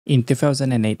In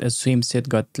 2008, a swimsuit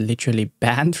got literally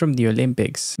banned from the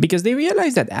Olympics because they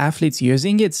realized that athletes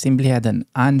using it simply had an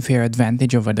unfair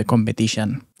advantage over the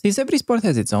competition. Since every sport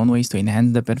has its own ways to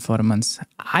enhance the performance,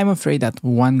 I'm afraid that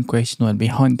one question will be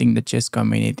haunting the chess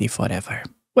community forever.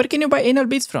 Where can you buy anal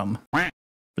beads from?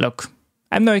 Look,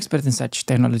 I'm no expert in such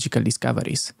technological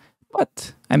discoveries,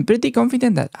 but I'm pretty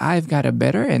confident that I've got a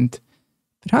better and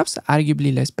perhaps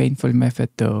arguably less painful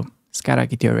method to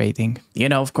skyrocket your rating. You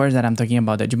know, of course, that I'm talking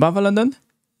about the Jabava London,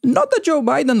 not the Joe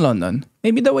Biden London.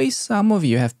 Maybe the way some of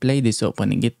you have played this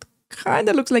opening, it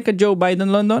kinda looks like a Joe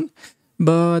Biden London.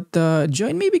 But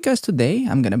join me because today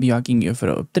I'm gonna be walking you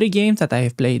through 3 games that I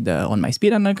have played on my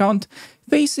speedrun account,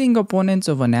 facing opponents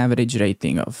of an average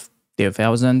rating of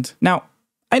 2000. Now,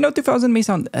 I know 2000 may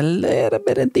sound a little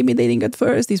bit intimidating at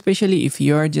first, especially if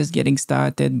you're just getting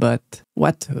started, but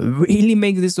what really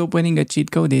makes this opening a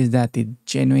cheat code is that it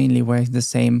genuinely works the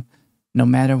same no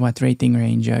matter what rating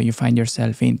range you find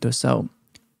yourself into. So,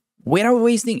 without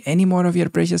wasting any more of your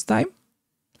precious time,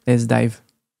 let's dive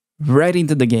right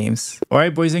into the games.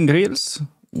 Alright, boys and girls,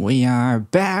 we are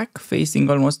back facing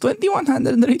almost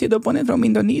 2100 rated opponent from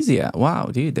Indonesia. Wow,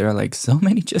 dude, there are like so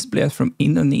many chess players from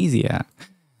Indonesia.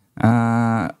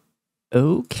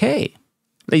 Okay.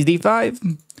 Plays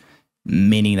d5,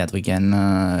 meaning that we can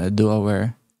do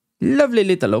our lovely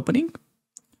little opening.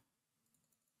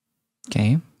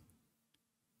 Okay.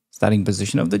 Starting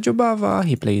position of the Jobava,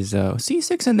 he plays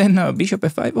c6 and then bishop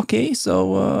f5. Okay,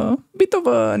 so bit of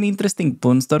an interesting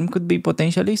pawn storm could be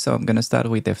potentially. So I'm gonna start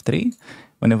with f3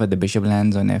 whenever the bishop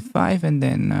lands on f5, and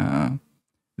then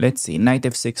let's see, knight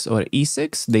f6 or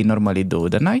e6. They normally do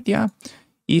the knight, yeah.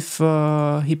 If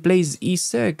he plays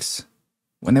e6,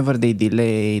 whenever they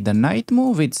delay the knight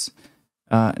move, it's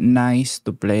nice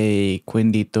to play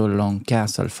queen d2 long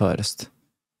castle first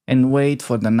and wait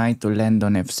for the knight to land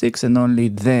on f6 and only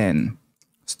then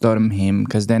storm him,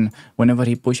 because then whenever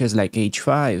he pushes like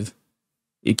h5,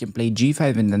 you can play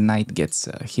g5 and the knight gets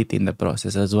hit in the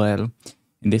process as well.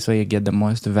 And this way you get the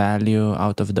most value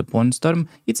out of the pawn storm.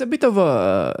 It's a bit of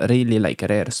a really like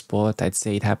rare spot. I'd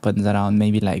say it happens around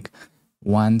maybe like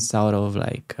once out of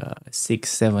like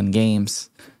 6-7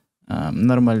 games.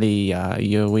 Normally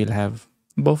you will have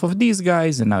both of these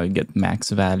guys and now you get max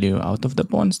value out of the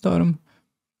pawn storm.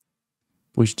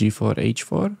 Push g4,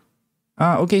 h4.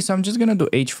 Okay, so I'm just gonna do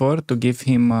h4 to give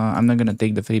him, I'm not gonna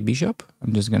take the free bishop.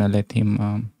 I'm just gonna let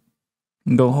him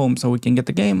go home so we can get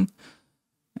the game.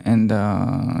 And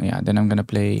yeah, then I'm gonna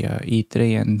play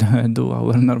e3 and do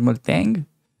our normal thing.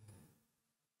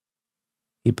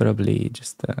 He probably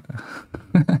just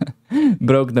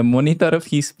broke the monitor of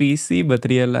his PC, but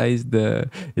realized the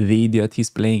idiot he's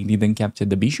playing didn't capture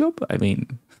the bishop. I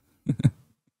mean,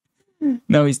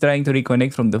 now he's trying to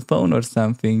reconnect from the phone or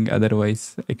something.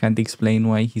 Otherwise, I can't explain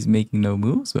why he's making no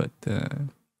moves, but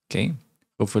okay.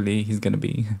 Hopefully he's gonna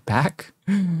be back.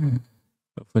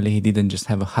 Hopefully he didn't just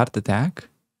have a heart attack.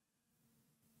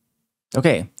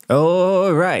 Okay,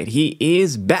 all right, he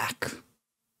is back.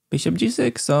 Bishop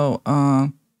g6, so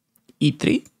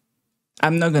e3.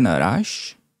 I'm not gonna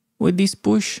rush with this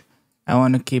push. I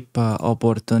want to keep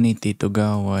opportunity to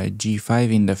go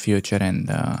g5 in the future and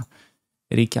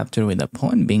recapture with the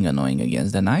pawn, being annoying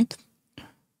against the knight.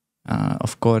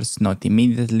 Of course, not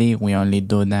immediately. We only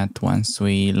do that once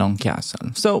we long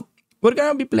castle. So we're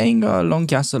gonna be playing long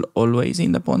castle always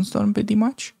in the pawn storm pretty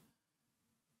much.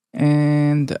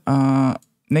 And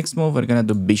next move, we're gonna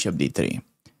do bishop d3.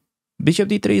 Bishop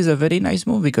d3 is a very nice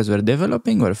move because we're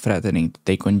developing, we're threatening to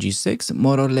take on g6,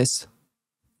 more or less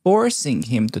forcing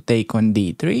him to take on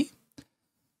d3,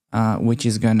 which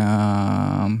is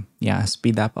gonna yeah,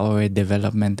 speed up our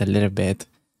development a little bit.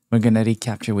 We're gonna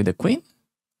recapture with the queen,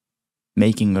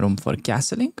 making room for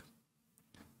castling.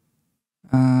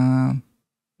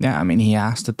 Yeah, I mean, he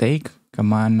has to take.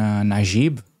 Come on,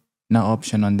 Najib. No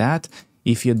option on that.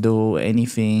 If you do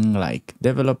anything like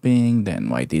developing, then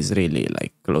white is really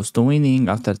like close to winning.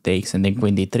 After takes and then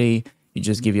queen d3, you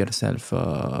just give yourself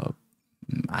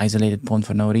isolated pawn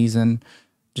for no reason.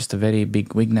 Just a very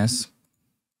big weakness.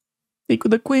 Take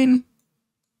with the queen.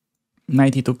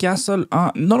 Knight e2 castle.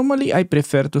 Normally, I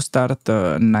prefer to start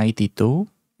knight e2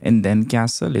 and then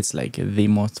castle. It's like the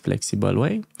most flexible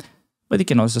way. But you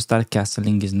can also start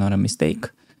castling, is not a mistake.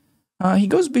 He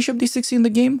goes bishop d6 in the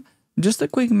game. Just a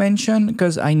quick mention,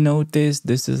 because I noticed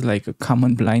this is like a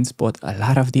common blind spot a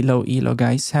lot of the low elo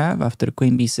guys have after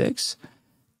queen b6.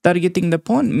 Targeting the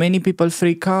pawn, many people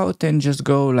freak out and just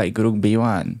go like rook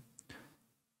b1.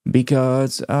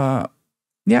 Because,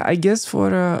 yeah, I guess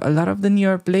for a lot of the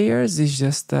newer players, it's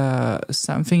just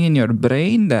something in your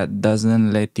brain that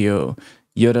doesn't let you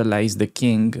utilize the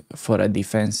king for a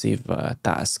defensive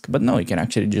task. But no, you can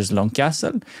actually just long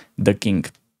castle. The king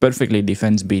perfectly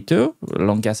defends b2.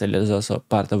 Long castle is also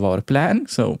part of our plan.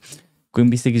 So queen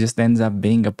b6 just ends up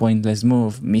being a pointless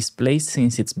move, misplaced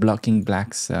since it's blocking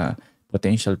black's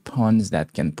potential pawns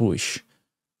that can push.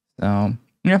 So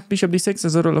yeah, bishop d6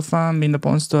 as a rule of thumb in the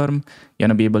pawn storm. You're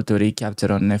gonna be able to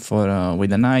recapture on f4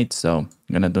 with a knight. So I'm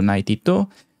gonna do knight e2.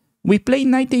 We play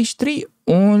knight h3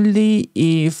 only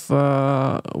if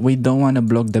we don't want to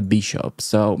block the bishop.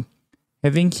 So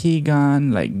having he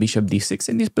gone like bishop d6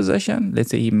 in this position, let's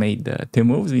say he made 2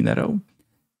 moves in a row,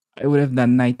 I would have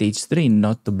done knight h3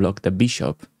 not to block the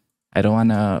bishop. I don't want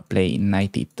to play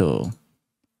knight e2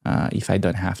 if I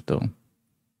don't have to.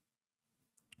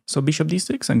 So bishop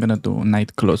d6, I'm going to do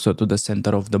knight closer to the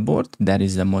center of the board. That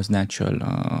is the most natural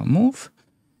move.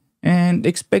 And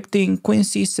expecting queen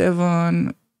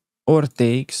c7 or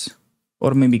takes,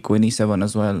 or maybe queen e7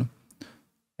 as well.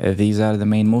 These are the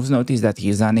main moves. Notice that he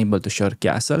is unable to short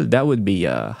castle. That would be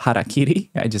harakiri.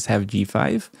 I just have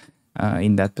g5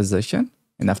 in that position.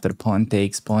 And after pawn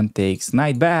takes,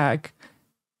 knight back,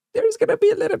 there's going to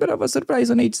be a little bit of a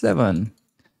surprise on h7.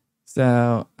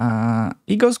 So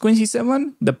he goes queen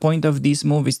c7. The point of this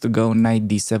move is to go knight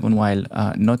d7 while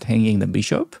not hanging the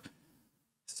bishop.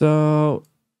 So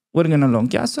we're going to long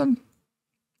castle.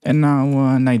 And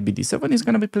now knight bd7 is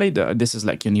going to be played. This is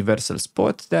like universal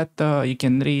spot that you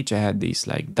can reach. I had this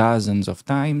like dozens of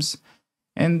times.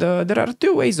 And there are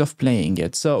 2 ways of playing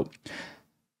it. So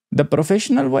the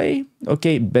professional way,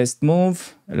 okay, best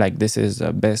move, like this is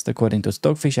best according to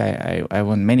Stockfish. I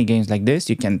won many games like this.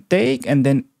 You can take, and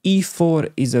then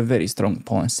e4 is a very strong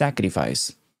pawn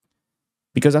sacrifice.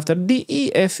 Because after d,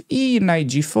 e, f, e, knight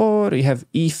g4, you have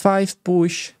e5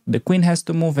 push, the queen has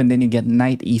to move, and then you get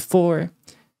knight e4.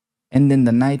 And then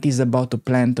the knight is about to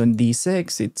plant on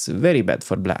d6. It's very bad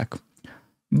for black.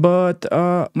 But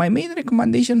my main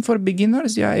recommendation for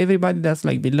beginners, yeah, everybody that's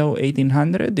like below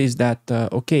 1800, is that,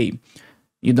 okay,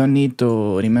 you don't need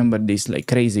to remember these like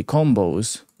crazy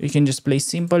combos. You can just play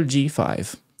simple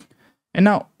g5. And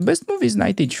now, best move is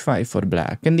knight h5 for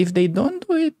black. And if they don't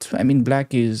do it, I mean,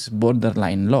 black is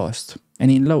borderline lost. And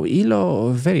in low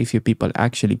elo, very few people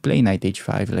actually play knight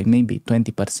h5, like maybe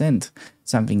 20%,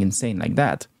 something insane like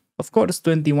that. Of course,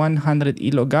 2100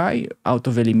 elo guy, out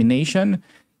of elimination,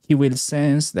 he will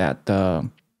sense that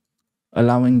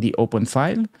allowing the open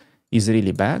file is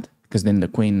really bad, because then the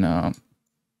queen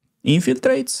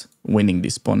infiltrates, winning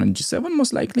this pawn on g7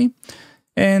 most likely.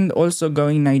 And also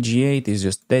going knight g8 is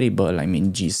just terrible. I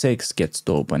mean, g6 gets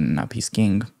to open up his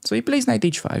king. So he plays knight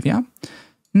h5, yeah?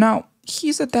 Now,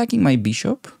 he's attacking my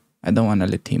bishop. I don't want to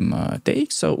let him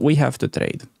take, so we have to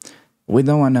trade. We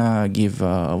don't want to give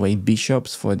away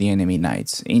bishops for the enemy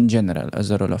knights, in general, as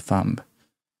a rule of thumb.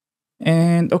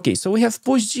 And, okay, so we have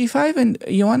pushed g5, and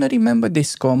you want to remember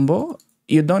this combo.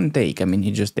 You don't take, I mean,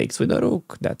 he just takes with a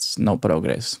rook. That's no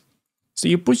progress. So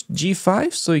you push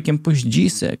g5, so you can push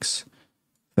g6.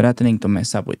 Threatening to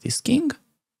mess up with his king.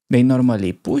 They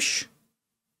normally push.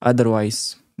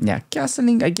 Otherwise, yeah,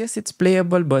 castling, I guess it's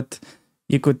playable, but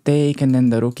you could take and then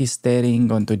the rook is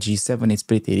staring onto g7. It's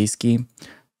pretty risky.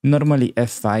 Normally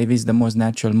f5 is the most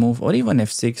natural move, or even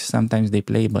f6 sometimes they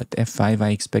play, but f5 I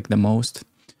expect the most.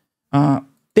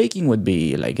 Taking would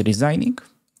be like resigning,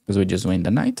 because we just win the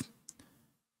knight.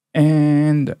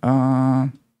 And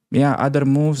yeah, other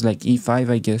moves like e5,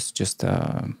 I guess, just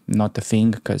not a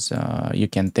thing, because you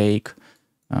can take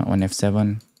on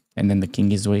f7, and then the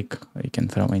king is weak. You can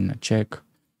throw in a check.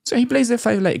 So he plays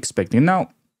f5 like expecting. Now,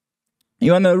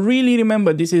 you want to really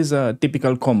remember this is a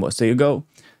typical combo. So you go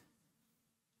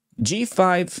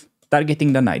g5,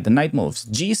 targeting the knight moves,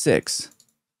 g6,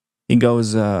 he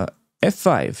goes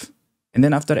f5, and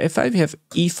then after f5 you have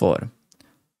e4.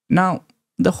 Now,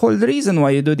 the whole reason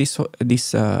why you do this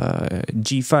g5,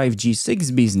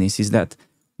 g6 business is that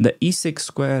the e6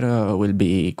 square will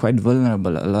be quite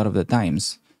vulnerable a lot of the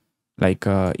times. Like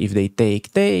if they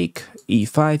take,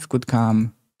 e5 could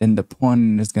come, then the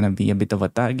pawn is going to be a bit of a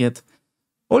target.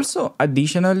 Also,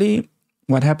 additionally,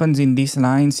 what happens in these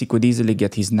lines, he could easily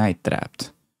get his knight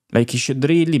trapped. Like he should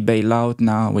really bail out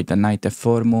now with a knight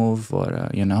f4 move, or,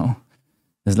 you know,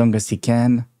 as long as he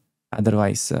can.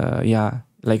 Otherwise, yeah.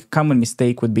 Like, common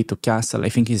mistake would be to castle. I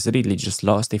think he's really just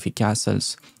lost if he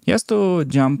castles. He has to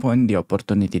jump on the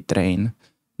opportunity train.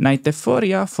 Knight f4,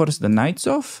 yeah, force the knights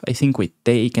off. I think we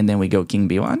take and then we go king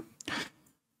b1.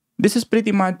 This is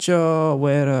pretty much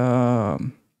where,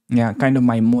 yeah, kind of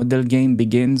my model game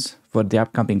begins for the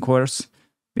upcoming course.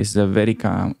 This is a very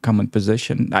common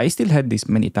position. I still had this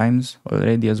many times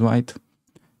already as white,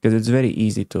 because it's very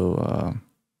easy to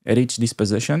reach this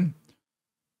position.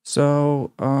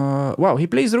 So, wow, he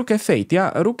plays rook f8.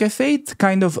 Yeah, rook f8,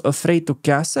 kind of afraid to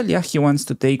castle. Yeah, he wants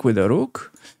to take with a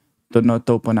rook to not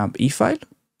open up e-file,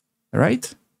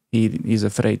 right? He's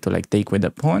afraid to like take with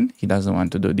a pawn. He doesn't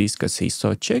want to do this because he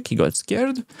saw check. He got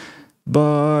scared,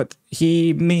 but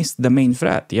he missed the main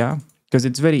threat, yeah? Because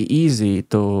it's very easy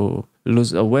to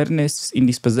lose awareness in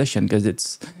this position because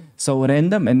it's so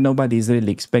random and nobody's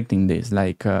really expecting this.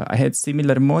 Like, I had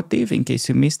similar motive, in case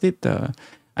you missed it.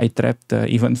 I trapped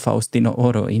even Faustino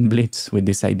Oro in Blitz with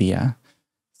this idea.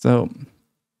 So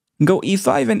go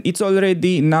e5 and it's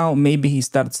already, now maybe he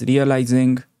starts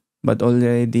realizing, but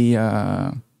already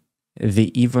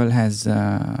the evil has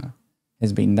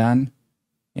been done.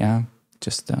 Yeah,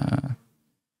 just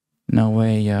no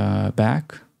way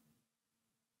back.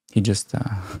 He just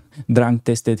drunk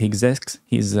tested his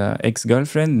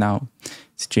ex-girlfriend. Now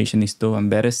situation is too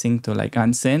embarrassing to like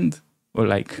unsend or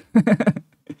like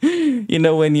you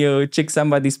know, when you check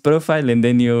somebody's profile and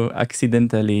then you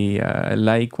accidentally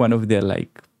like one of their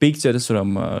like pictures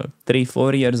from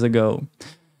 3-4 years ago.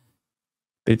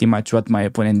 Pretty much what my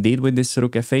opponent did with this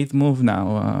rook f8 move.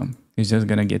 Now he's just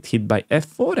gonna get hit by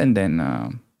f4 and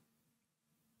then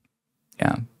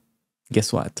yeah,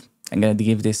 guess what? I'm gonna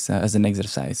give this as an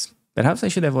exercise. Perhaps I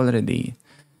should have already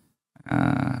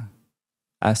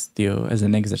asked you as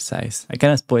an exercise. I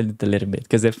kind of spoiled it a little bit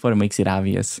because f4 makes it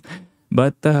obvious.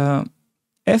 But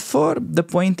f4, the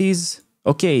point is,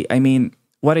 okay, I mean,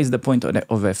 what is the point of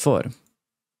f4?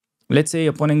 Let's say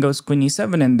opponent goes queen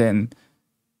e7 and then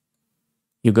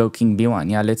you go king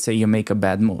b1. Yeah, let's say you make a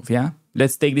bad move, yeah?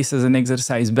 Let's take this as an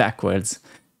exercise backwards.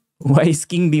 Why is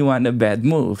king b1 a bad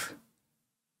move?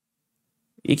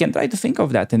 You can try to think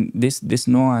of that, and this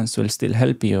nuance will still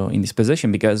help you in this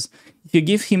position, because if you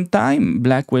give him time,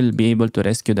 black will be able to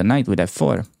rescue the knight with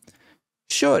f4.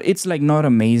 Sure, it's like not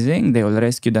amazing. They will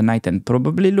rescue the knight and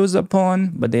probably lose a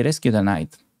pawn, but they rescue the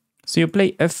knight. So you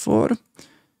play f4,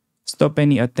 stop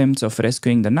any attempts of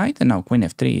rescuing the knight, and now queen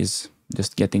f3 is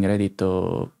just getting ready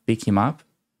to pick him up.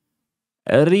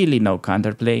 Really no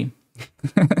counterplay.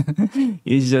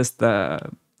 It's just,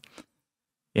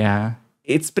 yeah.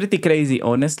 It's pretty crazy,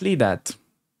 honestly, that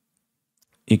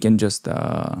you can just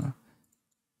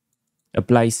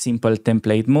apply simple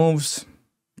template moves,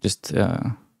 just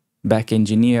back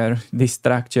engineer this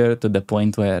structure to the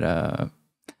point where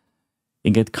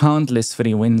you get countless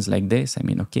free wins like this. I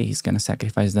mean, okay, he's going to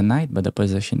sacrifice the knight, but the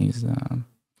position is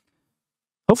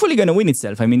hopefully going to win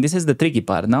itself. I mean, this is the tricky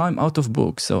part. Now I'm out of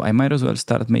books, so I might as well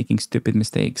start making stupid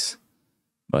mistakes.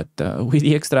 But with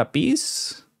the extra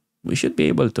piece, we should be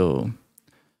able to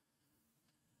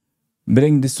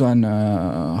bring this one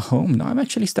home. Now I'm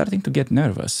actually starting to get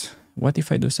nervous. What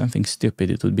if I do something stupid?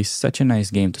 It would be such a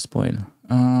nice game to spoil.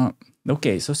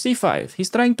 Okay, so c5. He's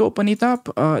trying to open it up.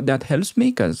 That helps me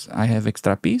because I have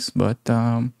extra piece. But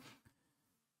can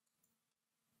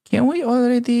we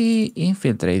already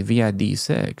infiltrate via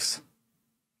d6?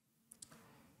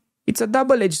 It's a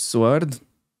double-edged sword.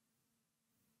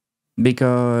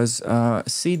 Because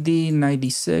cd, knight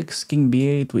d6, king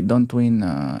b8, we don't win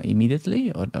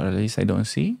immediately, or at least I don't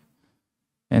see.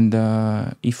 And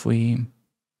if we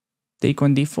take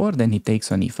on d4, then he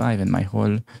takes on e5, and my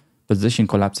whole position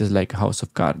collapses like a house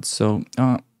of cards. So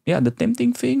yeah, the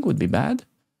tempting thing would be bad.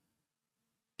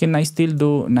 Can I still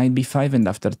do knight b5 and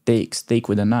after take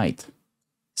with a knight?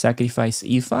 Sacrifice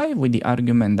e5 with the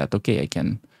argument that, okay, I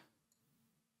can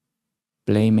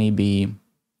play maybe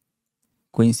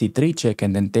queen c3 check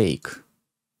and then take.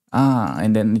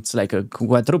 And then it's like a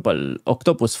quadruple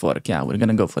octopus fork. Yeah, we're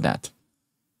gonna go for that.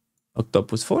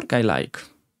 Octopus fork I like.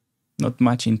 Not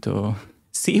much into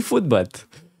seafood, but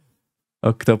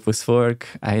octopus fork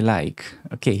I like.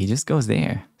 Okay, he just goes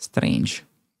there. Strange.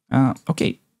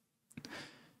 Okay.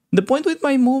 The point with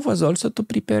my move was also to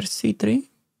prepare c3.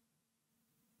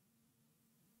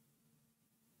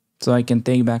 So I can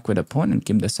take back with a pawn and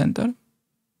keep the center.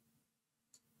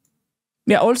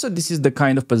 Yeah, also this is the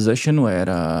kind of position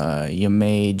where you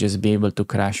may just be able to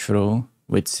crash through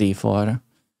with c4.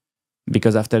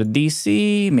 Because after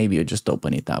dc, maybe you just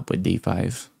open it up with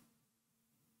d5.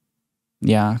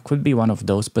 Yeah, could be one of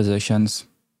those positions.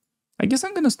 I guess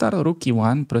I'm going to start rook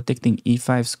e1. Protecting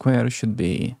e5 square should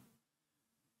be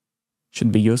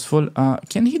useful.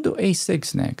 Can he do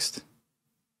a6 next?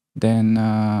 Then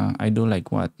I do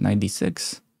like what? Knight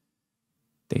d6.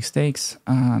 Takes.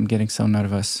 I'm getting so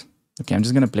nervous. Okay, I'm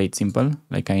just gonna play it simple,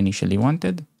 like I initially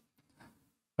wanted.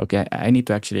 Okay, I need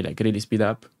to actually like really speed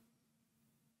up.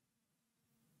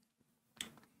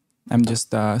 I'm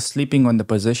just sleeping on the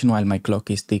position while my clock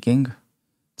is ticking.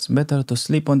 It's better to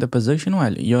sleep on the position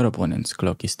while your opponent's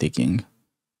clock is ticking.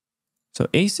 So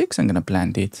a6, I'm gonna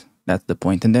plant it. That's the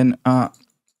point. And then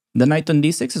the knight on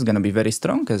d6 is going to be very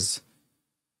strong because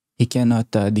he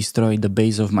cannot destroy the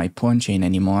base of my pawn chain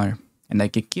anymore. And I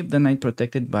can keep the knight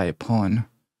protected by a pawn.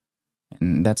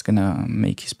 And that's going to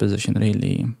make his position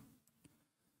really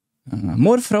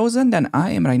more frozen than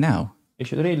I am right now. I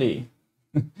should really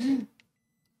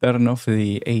turn off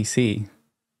the AC.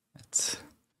 That's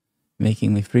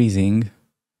making me freezing.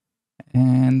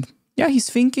 And yeah, he's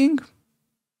thinking.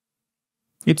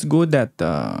 It's good that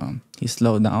he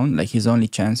slowed down. Like his only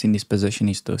chance in this position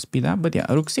is to speed up. But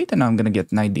yeah, rook c8, and now I'm going to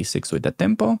get knight d6 with the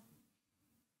tempo.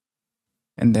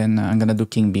 And then I'm going to do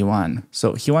king b1.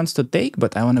 So he wants to take,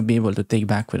 but I want to be able to take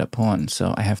back with a pawn.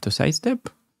 So I have to sidestep.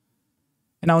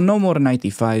 And now no more knight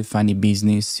e5, funny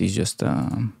business. He's just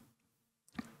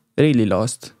really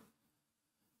lost.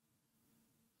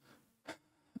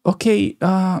 Okay,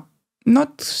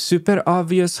 not super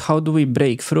obvious how do we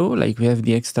break through. Like we have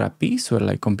the extra piece, we're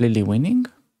like completely winning.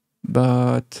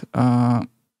 But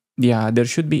yeah, there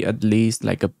should be at least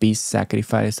like a piece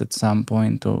sacrifice at some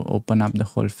point to open up the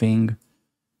whole thing.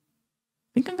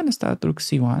 I think I'm gonna start rook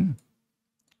c1.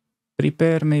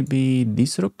 Prepare maybe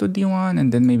this rook to d1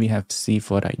 and then maybe have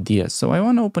c4 ideas. So I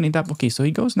want to open it up. Okay, so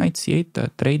he goes knight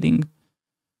c8, trading.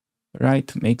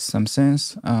 Right, makes some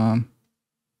sense.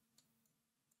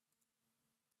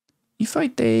 If I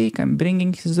take, I'm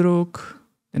bringing his rook.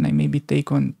 Then I maybe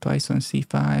take on twice on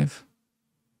c5.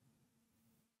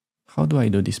 How do I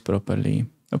do this properly?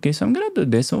 Okay, so I'm gonna do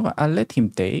this. So I'll let him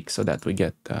take so that we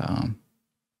get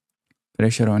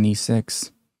pressure on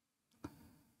e6.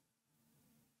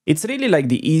 It's really like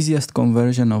the easiest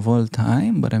conversion of all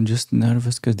time, but I'm just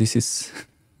nervous because this is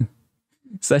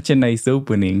such a nice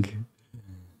opening.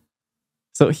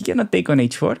 So he cannot take on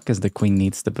h4 because the queen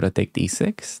needs to protect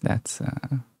e6. That's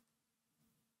a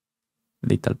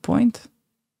little point.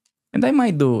 And I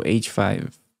might do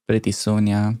h5 pretty soon,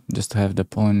 yeah, just to have the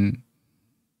pawn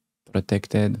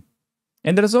protected.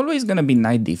 And there's always going to be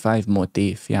knight d5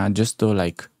 motif, yeah, just to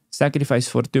like sacrifice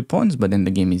for 2 pawns, but then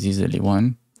the game is easily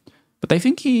won. But I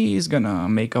think he is going to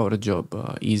make our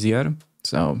job easier.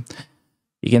 So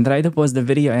you can try to pause the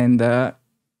video and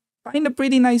find a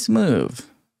pretty nice move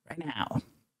right now.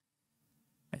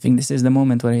 I think this is the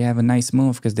moment where you have a nice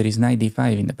move because there is knight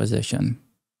d5 in the position.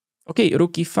 Okay,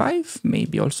 rook e5,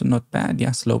 maybe also not bad.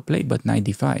 Yeah, slow play, but knight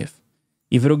d5.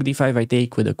 If rook d5, I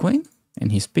take with the queen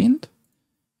and he's pinned.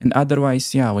 And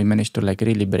otherwise, yeah, we managed to like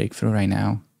really break through right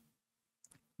now.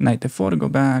 Knight f4, go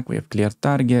back. We have clear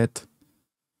target.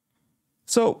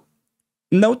 So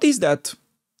notice that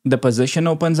the position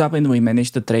opens up and we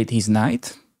managed to trade his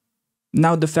knight.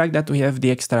 Now the fact that we have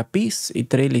the extra piece,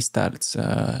 it really starts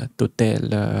to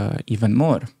tell even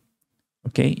more.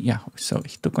 Okay, yeah, so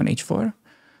he took on h4.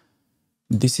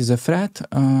 This is a threat.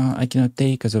 I cannot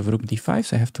take because of rook d5,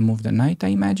 so I have to move the knight, I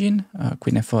imagine.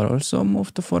 Queen f4 also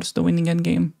move to force the winning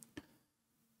endgame.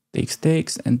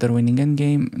 Takes, enter winning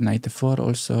endgame. Knight f4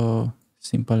 also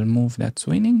simple move that's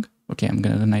winning. Okay, I'm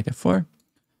gonna do knight f4.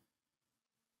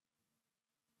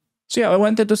 So yeah, I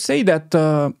wanted to say that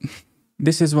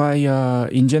this is why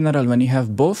in general when you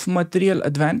have both material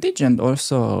advantage and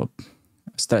also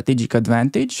strategic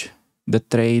advantage, the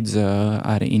trades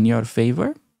are in your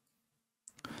favor.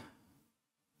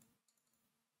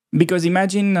 Because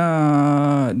imagine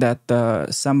that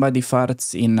somebody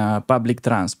farts in public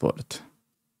transport,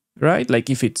 right? Like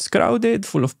if it's crowded,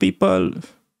 full of people,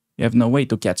 you have no way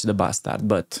to catch the bastard.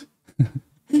 But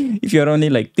if you're only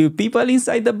like 2 people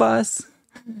inside the bus,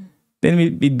 then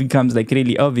it becomes like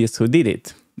really obvious who did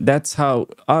it. That's how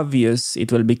obvious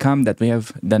it will become that we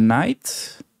have the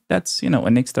knight. That's, you know,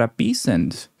 an extra piece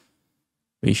and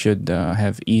we should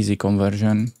have easy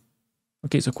conversion.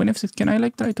 Okay, so queen f6, can I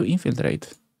like try to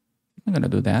infiltrate? I'm gonna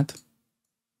do that.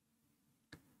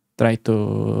 Try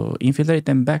to infiltrate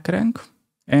and back rank.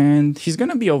 And he's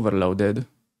gonna be overloaded.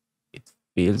 It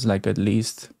feels like at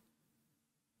least.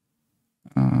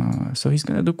 So he's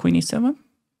gonna do queen e7.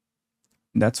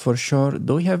 That's for sure.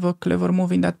 Do we have a clever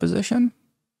move in that position?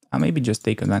 Maybe just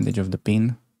take advantage of the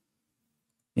pin.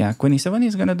 Yeah, queen e7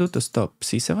 is gonna do to stop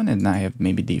c7 and now I have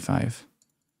maybe d5.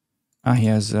 He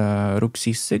has rook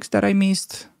c6 that I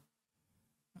missed.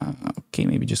 Okay,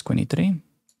 maybe just queen e3.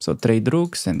 So trade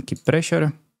rooks and keep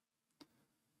pressure.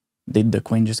 Did the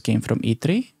queen just came from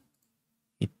e3?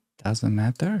 It doesn't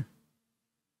matter.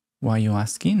 Why are you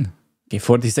asking? Okay,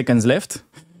 40 seconds left.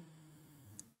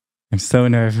 I'm so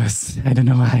nervous. I don't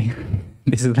know why.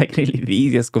 This is like really the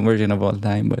easiest conversion of all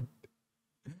time, but...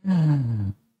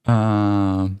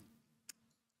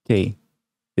 okay.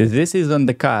 If this is on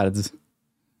the cards,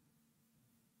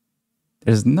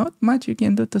 there's not much you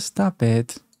can do to stop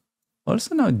it.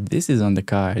 Also now this is on the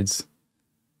cards.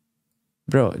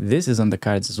 Bro, this is on the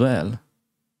cards as well.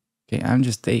 Okay, I'm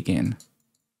just taking.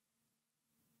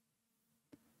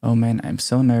 Oh man, I'm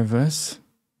so nervous.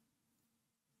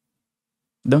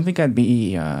 Don't think I'd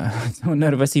be so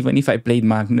nervous even if I played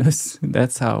Magnus.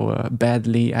 That's how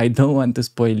badly I don't want to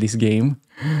spoil this game.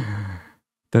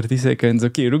 30 seconds.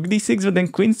 Okay, Rook d6, but then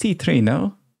Queen c3,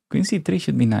 no? Queen c3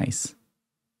 should be nice.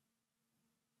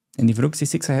 And if Rook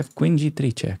c6, I have Queen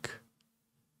g3 check.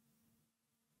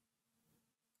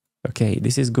 Okay,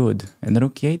 this is good. And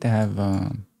Rook e8, I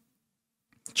have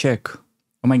check.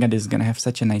 Oh my god, this is gonna have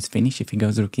such a nice finish if he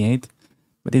goes Rook e8.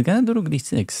 But he's gonna do Rook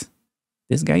d6.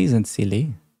 This guy isn't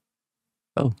silly.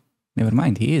 Oh, never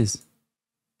mind, he is.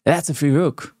 That's a free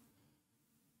Rook.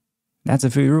 That's a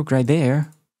free Rook right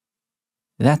there.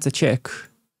 That's a check.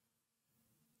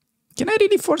 Can I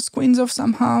really force queens off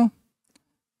somehow?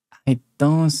 I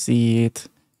don't see it.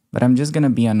 But I'm just gonna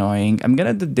be annoying. I'm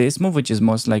gonna do this move, which is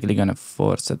most likely gonna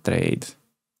force a trade.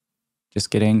 Just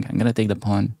kidding. I'm gonna take the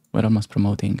pawn. We're almost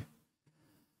promoting.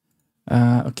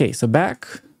 Okay, so back.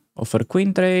 Offer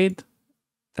queen trade.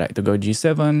 Try to go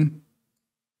g7.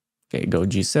 Okay, go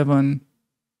g7.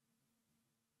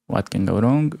 What can go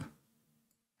wrong?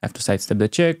 Have to sidestep the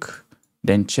check.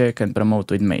 Then check and promote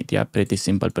with mate. Yeah, pretty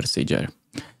simple procedure.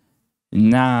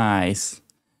 Nice.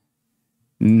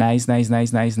 Nice, nice,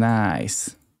 nice, nice,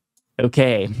 nice.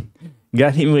 Okay,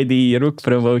 got him with the Rook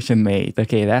promotion, mate.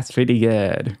 Okay, that's pretty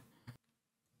good.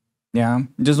 Yeah,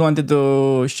 just wanted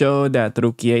to show that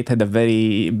Rook e8 had a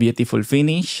very beautiful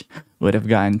finish. Would have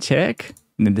gone check.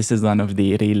 And this is one of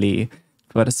the really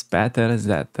first patterns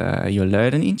that you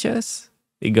learn in chess.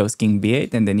 It goes King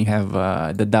b8 and then you have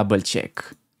the double check.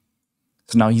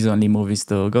 So now his only move is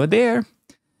to go there.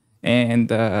 And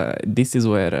this is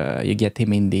where you get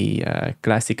him in the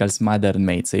classical smothered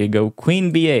mate. So you go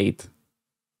Queen b8.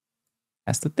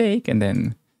 Has to take, and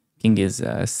then King is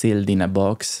sealed in a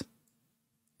box.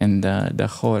 And the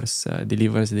horse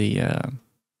delivers the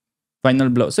final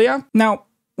blow. So yeah, now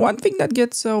one thing that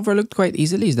gets overlooked quite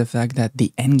easily is the fact that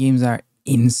the endgames are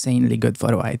insanely good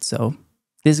for white. So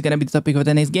this is gonna be the topic of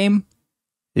the next game.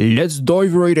 Let's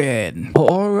dive right in.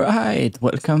 Alright,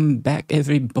 welcome back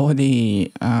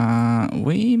everybody.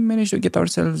 We managed to get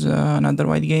ourselves another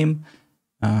white game.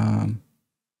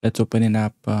 Let's open it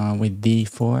up with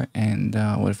d4, and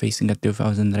we're facing a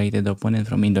 2000 rated opponent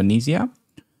from Indonesia.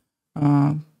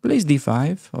 Plays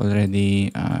d5,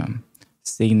 already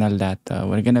signal that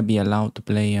we're gonna be allowed to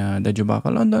play the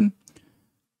Jobava London.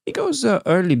 He goes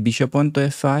early bishop onto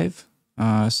f5,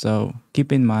 so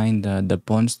keep in mind the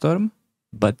pawn storm.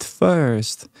 But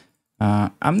first,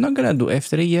 I'm not gonna do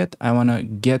f3 yet. I wanna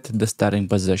get the starting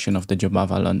position of the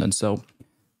Jobava London. So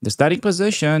the starting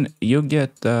position, you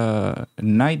get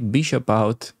knight bishop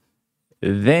out,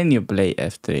 then you play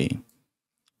f3.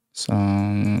 So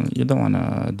you don't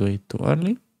wanna do it too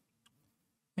early.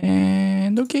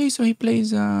 And okay, so he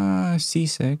plays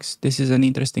c6. This is an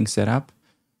interesting setup.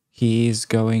 He is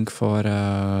going for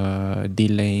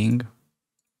delaying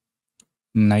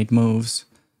knight moves.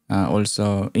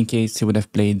 Also, in case he would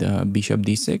have played bishop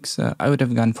d6, I would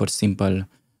have gone for simple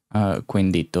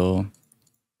queen d2.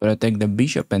 Protect the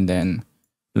bishop and then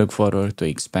look forward to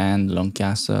expand long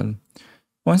castle.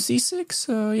 On c6,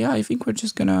 yeah, I think we're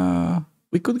just gonna...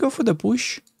 We could go for the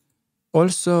push.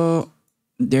 Also,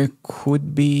 there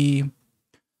could be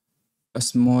a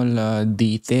small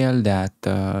detail that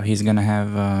he's gonna have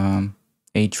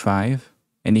h5.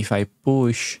 And if I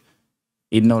push,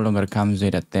 it no longer comes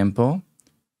with a tempo.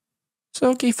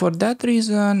 So, okay, for that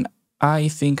reason, I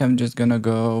think I'm just gonna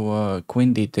go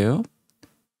queen d2.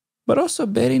 But also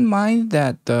bear in mind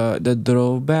that the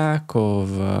drawback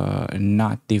of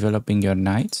not developing your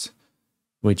knights,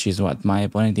 which is what my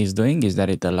opponent is doing, is that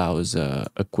it allows a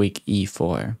quick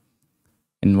e4.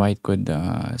 And white could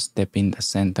step in the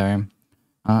center.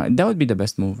 That would be the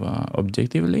best move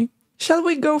objectively. Shall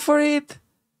we go for it?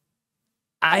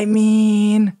 I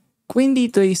mean, queen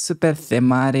d2 is super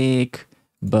thematic,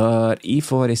 but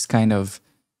e4 is kind of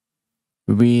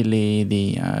really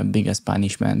the biggest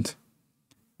punishment.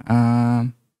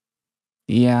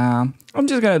 Yeah, I'm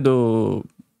just gonna do,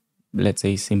 let's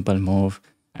say, simple move.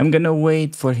 I'm gonna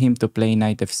wait for him to play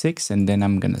knight f6 and then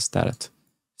I'm gonna start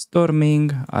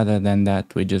storming. Other than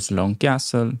that, we just long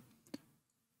castle.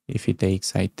 If he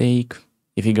takes, I take.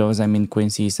 If he goes, I'm in queen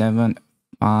c7,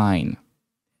 fine.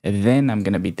 And then I'm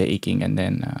gonna be taking, and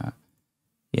then,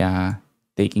 yeah,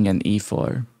 taking an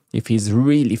e4. If he's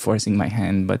really forcing my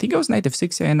hand. But he goes knight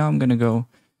f6, and now I'm gonna go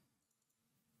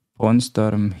pawn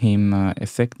storm him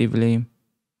effectively.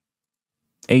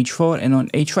 h4, and on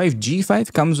h5,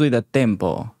 g5 comes with a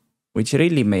tempo, which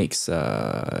really makes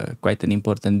quite an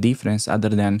important difference, other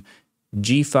than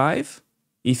G5.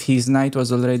 If his knight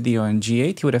was already on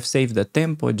G8, he would have saved the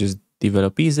tempo, just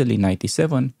develop easily, knight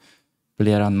E7,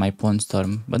 play around my pawn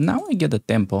storm. But now I get the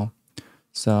tempo.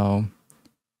 So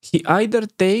he either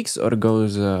takes or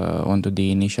goes onto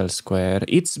the initial square.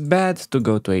 It's bad to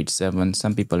go to H7.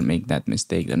 Some people make that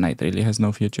mistake. The knight really has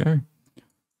no future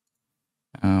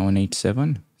on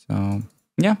H7. So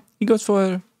yeah, he goes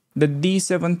for the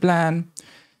D7 plan.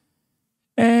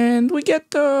 And we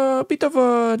get a bit of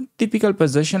a typical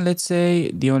position, let's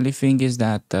say. The only thing is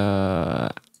that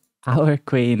our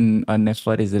queen on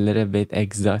F4 is a little bit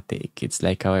exotic. It's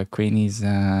like our queen is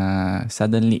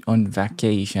suddenly on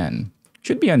vacation.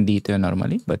 Should be on D2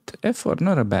 normally, but F4,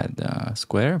 not a bad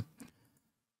square.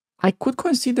 I could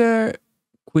consider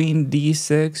queen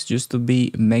D6 just to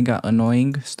be mega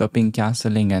annoying, stopping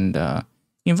castling and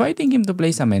inviting him to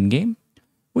play some endgame,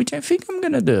 which I think I'm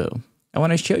gonna do. I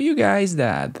want to show you guys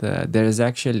that there is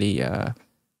actually a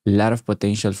lot of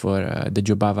potential for the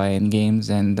Jubava endgames,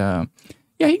 and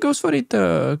yeah, he goes for it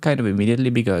kind of immediately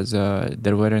because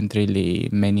there weren't really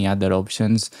many other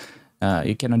options.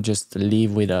 You cannot just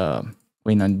leave with a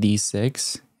queen on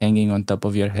D6 hanging on top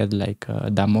of your head like a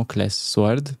Damocles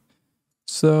sword.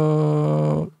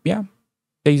 So yeah,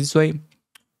 take this way.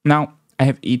 Now I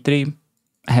have E3,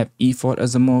 I have E4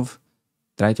 as a move.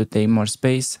 Try to take more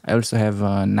space. I also have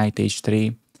knight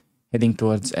h3 heading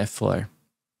towards f4.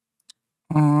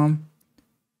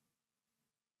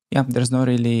 Yeah, there's no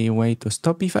really way to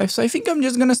stop e5. So I think I'm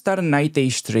just gonna start knight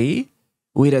h3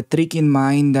 with a trick in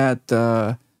mind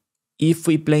that if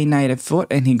we play knight f4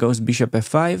 and he goes bishop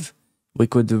f5, we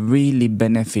could really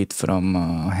benefit from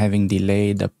having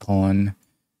delayed the pawn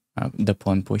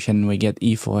push, and we get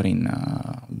e4 in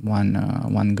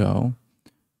one go.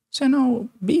 So now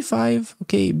b5,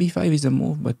 okay, b5 is a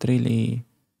move, but really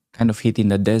kind of hit in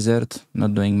the desert,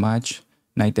 not doing much.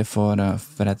 Knight f4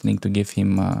 threatening to give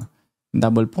him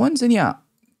double pawns. And yeah,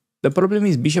 the problem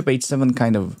is bishop h7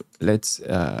 kind of lets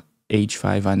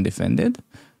h5 undefended.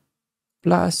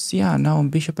 Plus, yeah, now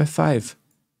bishop f5.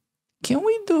 Can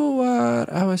we do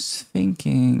what I was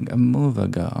thinking a move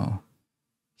ago?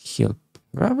 He'll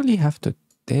probably have to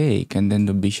take and then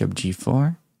do bishop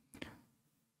g4.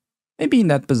 Maybe in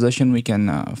that position we can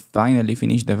finally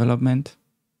finish development.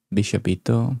 Bishop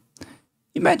e2.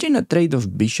 Imagine a trade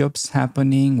of bishops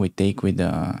happening. We take with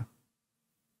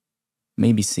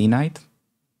maybe c knight.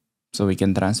 So we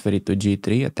can transfer it to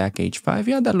g3, attack h5.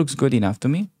 Yeah, that looks good enough to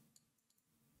me.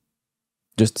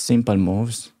 Just simple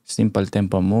moves, simple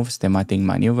tempo moves, thematic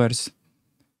maneuvers.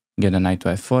 Get a knight to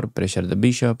f4, pressure the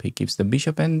bishop, he keeps the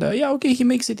bishop, and yeah, okay, he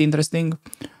makes it interesting.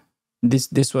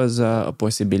 This was a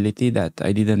possibility that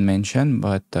I didn't mention,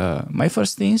 but my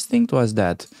first instinct was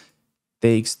that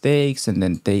takes, and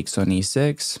then takes on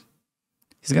e6.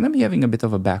 He's gonna be having a bit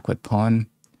of a backward pawn.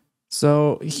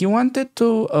 So he wanted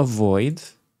to avoid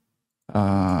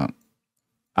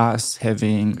us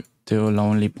having two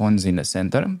lonely pawns in the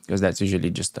center, because that's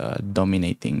usually just a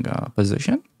dominating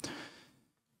position.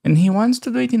 And he wants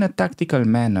to do it in a tactical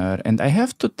manner, and I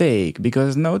have to take,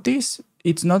 because notice,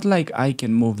 it's not like I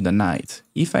can move the knight.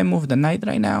 If I move the knight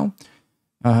right now,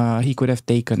 he could have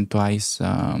taken twice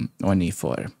on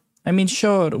e4. I mean,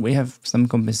 sure, we have some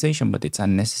compensation, but it's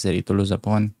unnecessary to lose a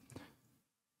pawn.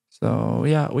 So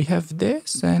yeah, we have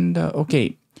this, and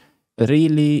okay,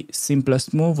 really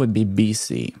simplest move would be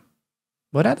bc.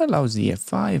 But that allows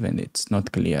ef5, and it's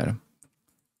not clear.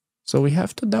 So we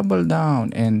have to double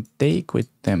down and take with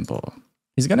tempo.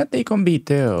 He's gonna take on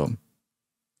b2.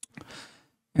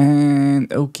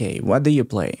 And okay, what do you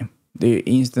play? Do you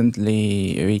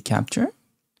instantly recapture?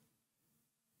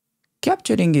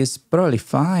 Capturing is probably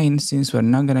fine since we're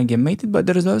not gonna get mated, but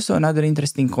there's also another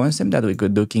interesting concept that we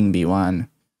could do king b1.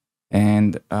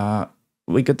 And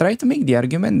we could try to make the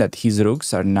argument that his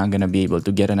rooks are not gonna be able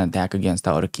to get an attack against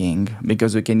our king,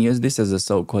 because we can use this as a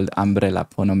so-called umbrella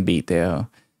pawn on b2.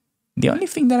 The only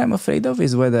thing that I'm afraid of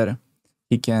is whether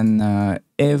he can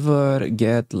ever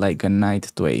get like a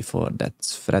knight to a4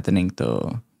 that's threatening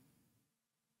to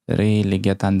really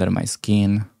get under my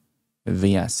skin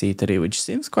via c3, which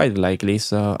seems quite likely.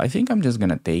 So I think I'm just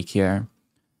gonna take here.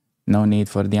 No need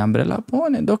for the umbrella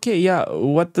pawn. And okay, yeah,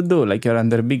 what to do? Like, you're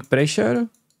under big pressure,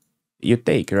 you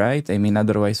take, right? I mean,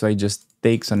 otherwise why just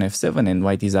takes on f7 and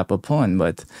white is up a pawn?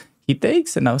 But he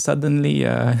takes, and now suddenly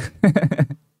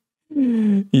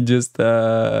he just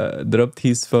dropped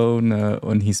his phone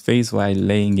on his face while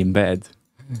laying in bed.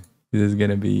 This is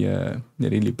gonna be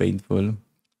really painful.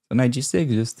 So knight g6,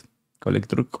 just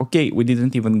collect rook. Okay, we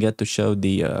didn't even get to show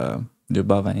the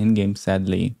Jubava endgame,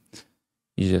 sadly.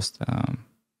 He just,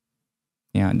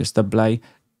 yeah, just apply.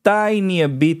 tiny a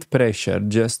bit pressure.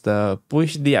 Just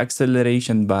push the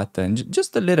acceleration button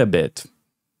just a little bit.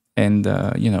 And,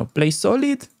 play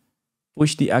solid.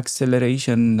 Push the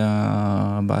acceleration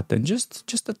button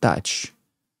just a touch.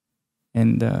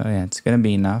 And yeah, it's gonna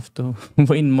be enough to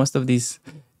win most of these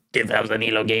 2000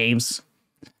 Elo games.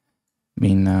 I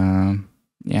mean,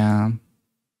 yeah.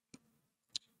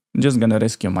 I'm just gonna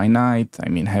rescue my knight. I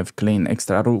mean, have clean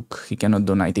extra rook. He cannot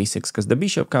do knight a6 because the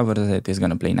bishop covers it. He's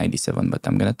gonna play knight d7, but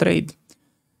I'm gonna trade.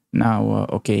 Now,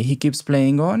 okay, he keeps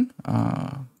playing on.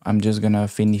 I'm just gonna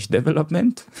finish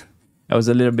development. I was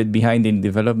a little bit behind in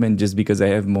development just because I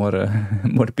have more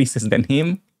more pieces than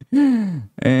him.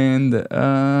 And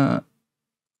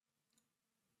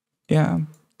yeah,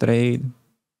 trade.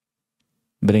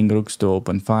 Bring rooks to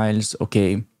open files.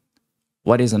 Okay,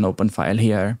 what is an open file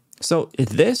here? So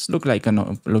this looks like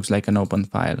an open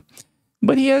file,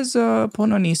 but he has a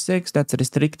pawn on e6 that's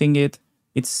restricting it.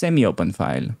 It's semi-open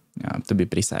file, to be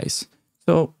precise.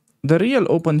 So the real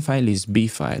open file is B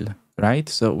file, right?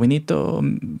 So we need to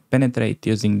penetrate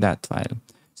using that file.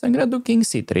 So I'm gonna do king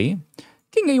c3.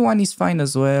 King a1 is fine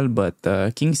as well, but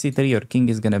king c3 or king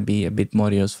is gonna be a bit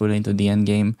more useful into the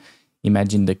endgame.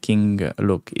 Imagine the king,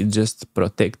 look, it just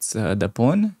protects the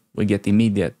pawn. We get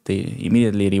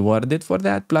immediately rewarded for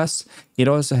that. Plus, it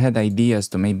also had ideas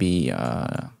to maybe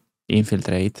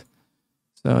infiltrate.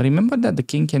 So remember that the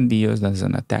king can be used as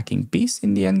an attacking piece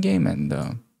in the endgame, and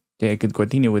okay, I could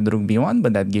continue with rook b1,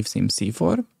 but that gives him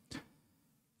c4.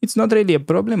 It's not really a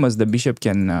problem as the bishop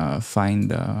can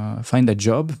find a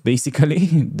job,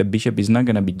 basically. The bishop is not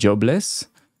gonna be jobless.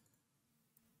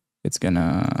 It's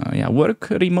gonna work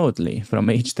remotely from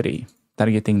h3,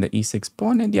 targeting the e6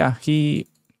 pawn, and yeah, he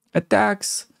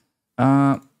attacks.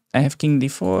 I have king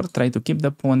d4, try to keep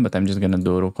the pawn, but I'm just gonna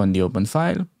do rook on the open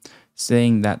file,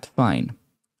 saying that fine.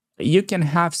 You can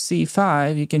have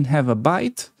c5, you can have a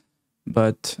bite,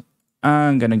 but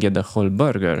I'm gonna get the whole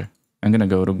burger. I'm gonna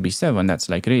go rook b7, that's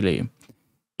like really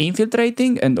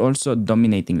infiltrating and also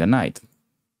dominating the knight.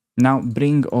 Now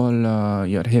bring all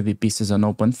your heavy pieces on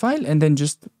open file and then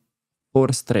just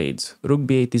force trades. Rook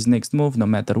b8 is next move, no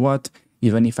matter what.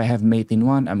 Even if I have mate in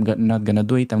one, I'm not gonna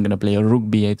do it. I'm gonna play a rook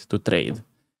b8 to trade.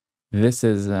 This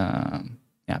is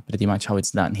pretty much how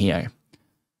it's done here.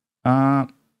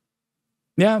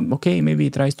 Yeah, okay, maybe he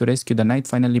tries to rescue the knight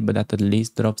finally, but that at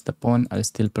least drops the pawn. I'll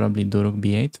still probably do rook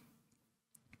b8.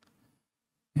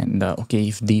 And okay,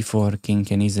 if d4, king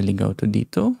can easily go to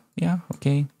d2. Yeah,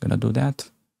 okay, gonna do that.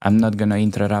 I'm not gonna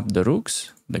interrupt the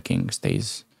rooks. The king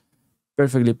stays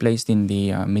perfectly placed in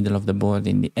the middle of the board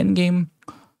in the endgame.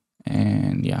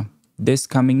 And yeah, this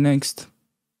coming next.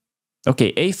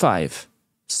 Okay, a5.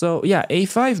 So yeah,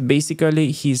 a5,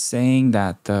 basically he's saying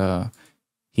that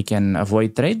he can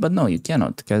avoid trade, but no, you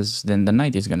cannot, because then the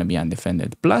knight is going to be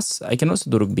undefended. Plus, I can also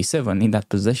do rook b7 in that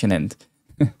position, and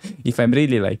if I'm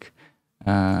really like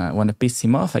want to piss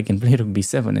him off, I can play rook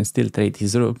b7 and still trade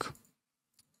his rook.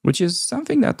 Which is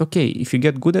something that, okay, if you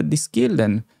get good at this skill,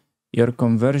 then your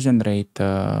conversion rate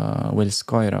will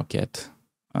skyrocket.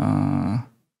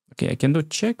 Okay, I can do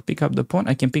check, pick up the pawn.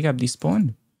 I can pick up this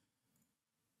pawn.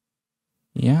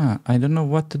 Yeah, I don't know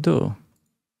what to do.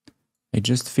 I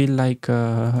just feel like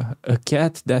a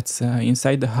cat that's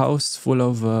inside the house full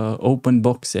of open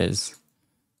boxes.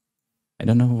 I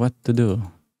don't know what to do.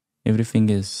 Everything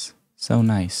is so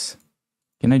nice.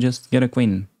 Can I just get a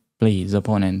queen, please,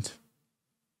 opponent?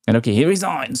 And okay, he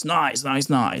resigns. Nice, nice,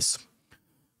 nice.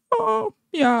 Oh,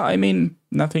 yeah, I mean,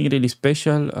 nothing really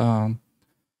special.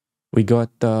 We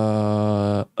got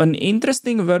an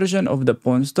interesting version of the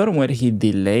pawn storm where he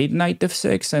delayed knight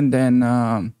f6, and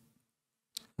then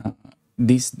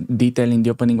this detail in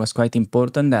the opening was quite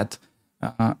important, that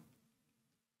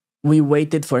we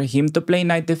waited for him to play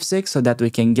knight f6 so that we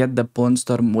can get the pawn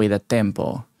storm with a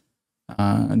tempo.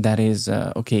 That is,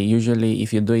 okay, usually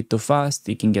if you do it too fast,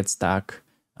 you can get stuck.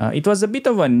 It was a bit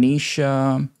of a niche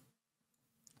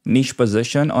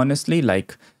position, honestly.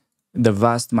 Like, the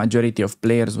vast majority of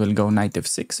players will go knight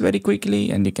f6 very quickly,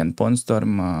 and you can pawn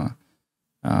storm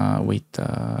with,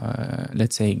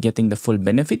 let's say, getting the full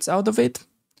benefits out of it.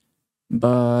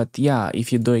 But yeah,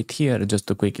 if you do it here, just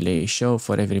to quickly show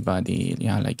for everybody,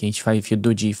 yeah, like h5, if you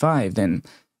do g5, then,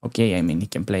 okay, I mean, you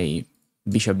can play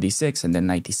bishop d6 and then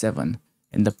knight e7.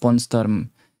 And the pawn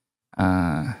storm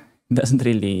doesn't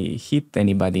really hit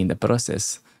anybody in the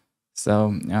process.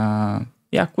 So,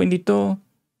 yeah, queen d2.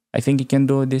 I think you can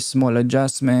do this small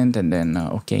adjustment, and then,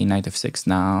 okay, knight f6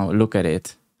 now. Look at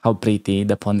it. How pretty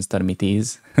the pawn storm it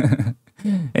is.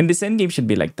 And this endgame should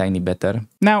be like tiny better.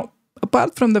 Now,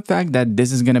 apart from the fact that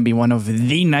this is going to be one of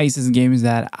the nicest games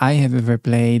that I have ever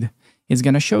played, It's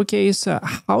gonna showcase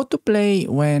how to play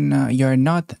when you're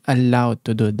not allowed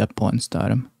to do the pawn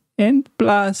storm. And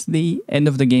plus, the end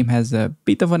of the game has a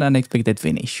bit of an unexpected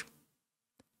finish.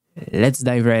 Let's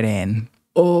dive right in.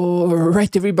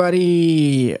 Alright,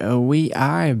 everybody, we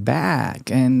are back,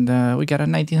 and we got a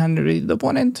 1900 rated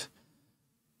opponent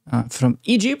from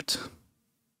Egypt.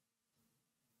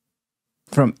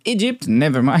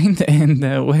 Never mind, and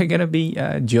we're gonna be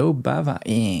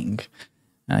Jobava-ing.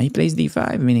 He plays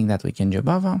d5, meaning that we can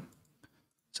Jobava.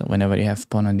 So whenever you have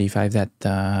pawn on d5, that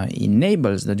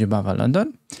enables the Jobava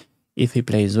London. If he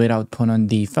plays without pawn on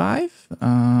d5,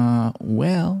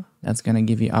 well, that's gonna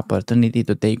give you opportunity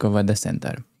to take over the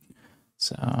center.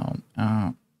 So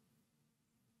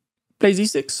plays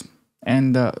e6,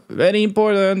 and very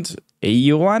important,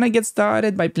 you wanna get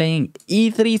started by playing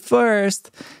e3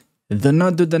 first. Do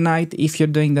not do the knight. If you're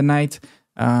doing the knight,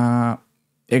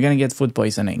 you're gonna get food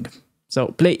poisoning. So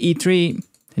play e3,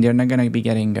 and you're not gonna be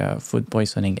getting food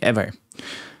poisoning ever.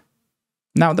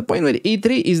 Now the point with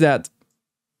e3 is that,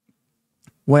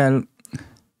 well,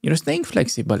 you're staying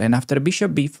flexible, and after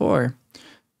bishop b4,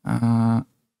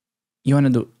 you want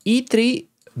to do e3,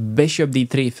 bishop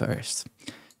d3 first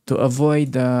to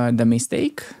avoid the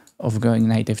mistake of going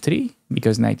knight f3,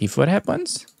 because knight e4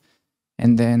 happens,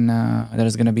 and then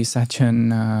there's going to be such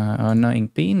an annoying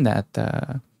pin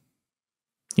that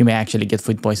you may actually get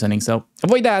food poisoning. So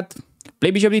avoid that.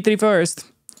 Play bishop d3 first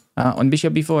on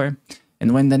bishop b4,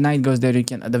 and when the knight goes there, you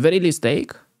can at the very least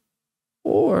take,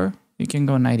 or you can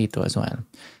go knight e2 as well.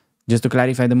 Just to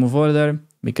clarify the move order,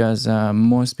 because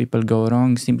most people go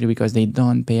wrong simply because they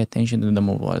don't pay attention to the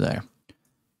move order.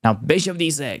 Now, bishop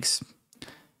d6.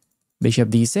 Bishop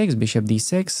d6, bishop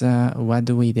d6, what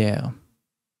do we do?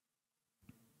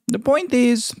 The point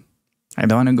is, I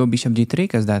don't want to go bishop g3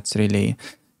 because that's really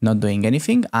not doing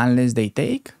anything unless they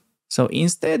take. So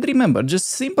instead, remember, just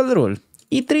simple rule.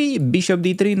 e3, bishop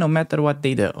d3, no matter what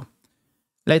they do.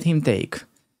 Let him take.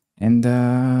 And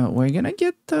we're gonna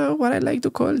get what I like to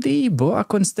call the boa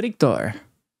constrictor.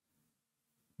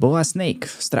 Boa snake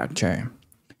structure.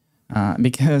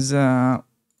 Because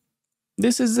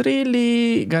this is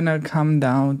really gonna come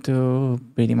down to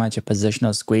pretty much a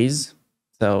positional squeeze.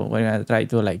 So we're gonna try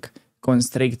to like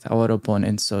constrict our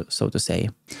opponent, so to say.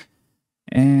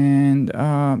 And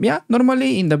yeah,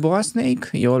 normally in the boa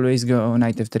snake, you always go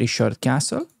knight f3 short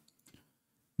castle.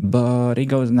 But he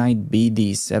goes knight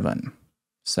bd7.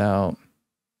 So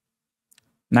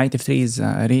knight f3 is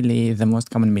really the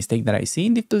most common mistake that I see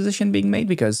in this position being made,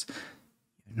 because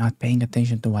you're not paying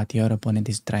attention to what your opponent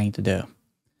is trying to do.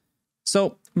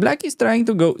 So black is trying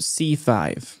to go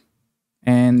c5,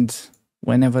 and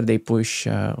whenever they push,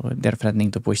 they're threatening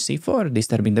to push c4,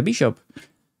 disturbing the bishop,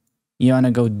 you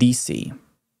wanna go dc.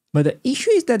 But the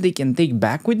issue is that they can take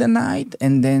back with the knight,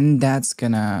 and then that's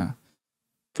gonna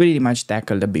pretty much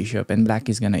tackle the bishop, and black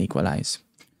is gonna equalize.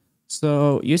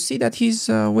 So you see that he's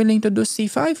willing to do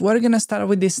c5. We're gonna start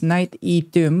with this knight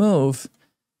e2 move.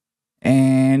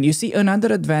 And you see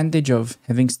another advantage of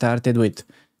having started with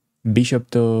bishop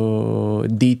to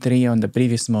d3 on the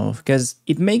previous move, because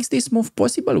it makes this move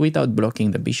possible without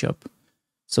blocking the bishop.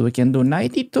 So we can do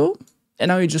knight e2, and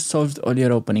now you just solved all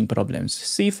your opening problems.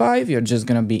 c5, you're just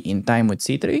gonna be in time with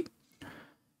c3.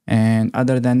 And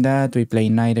other than that, we play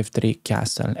knight f3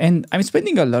 castle. And I'm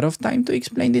spending a lot of time to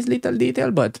explain this little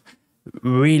detail, but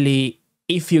really,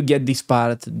 if you get this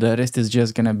part, the rest is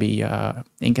just gonna be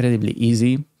incredibly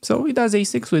easy. So he does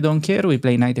a6, we don't care, we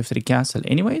play knight f3 castle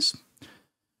anyways.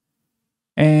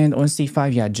 And on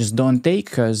c5, yeah, just don't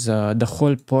take, because the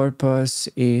whole purpose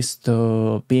is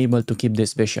to be able to keep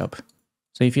this bishop.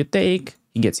 So if you take,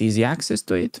 he gets easy access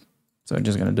to it. So we're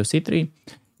just gonna do c3.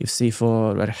 If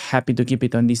c4, we're happy to keep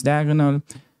it on this diagonal.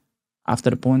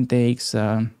 After pawn takes,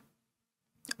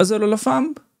 as a rule of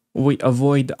thumb, we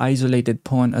avoid isolated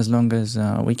pawn as long as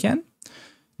we can.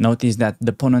 Notice that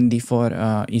the pawn on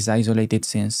d4 is isolated,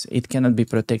 since it cannot be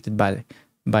protected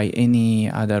by any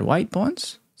other white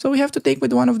pawns. So we have to take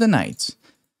with one of the knights.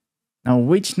 Now,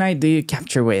 which knight do you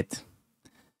capture with?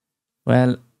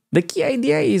 Well, the key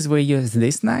idea is we use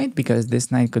this knight, because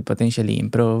this knight could potentially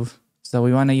improve. So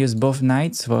we want to use both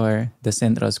knights for the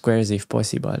central squares if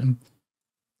possible.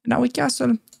 Now we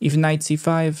castle. If knight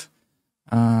c5,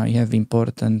 you have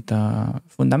important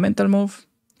fundamental move.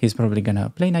 He's probably gonna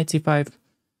play knight c5.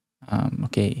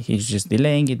 Okay, he's just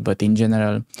delaying it, but in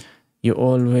general, you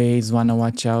always want to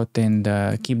watch out and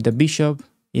keep the bishop.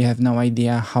 You have no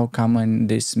idea how common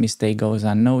this mistake goes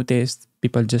unnoticed.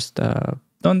 People just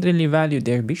don't really value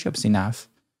their bishops enough.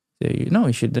 So,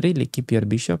 you should really keep your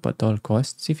bishop at all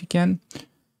costs if you can.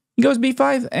 He goes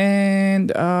b5,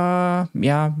 and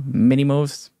yeah, many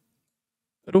moves.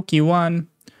 Rook e1,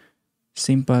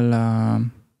 simple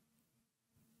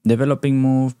developing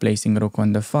move, placing rook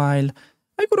on the file.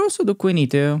 I could also do queen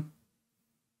e2.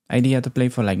 Idea to play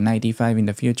for like knight e5 in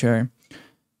the future.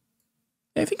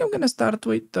 I think I'm gonna start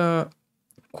with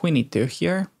queen e2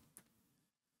 here.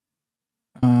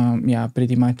 Yeah,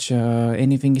 pretty much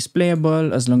anything is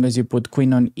playable as long as you put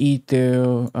queen on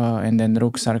e2 and then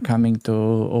rooks are coming to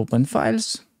open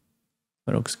files.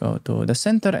 Rooks go to the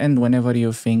center, and whenever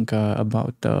you think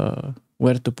about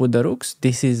where to put the rooks,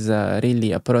 this is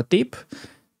really a pro tip.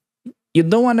 You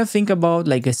don't want to think about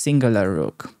like a singular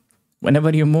rook.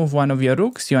 Whenever you move one of your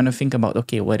rooks, you want to think about,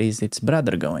 okay, where is its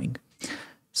brother going?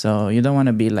 So you don't want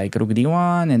to be like rook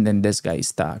d1 and then this guy is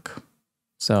stuck.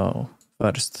 So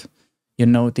first, you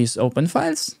notice open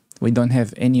files. We don't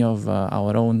have any of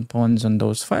our own pawns on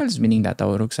those files, meaning that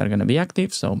our rooks are going to be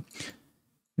active. So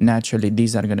naturally,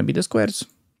 these are going to be the squares.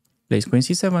 Place queen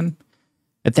c7,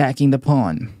 attacking the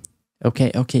pawn.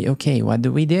 Okay, what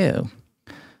do we do?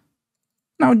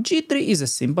 Now, g3 is a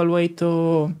simple way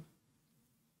to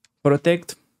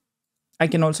protect. I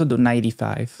can also do knight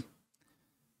e5,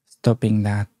 stopping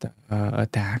that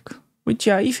attack. Which,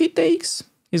 yeah, if he takes,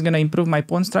 he's going to improve my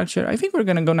pawn structure. I think we're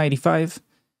going to go knight e5.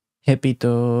 Happy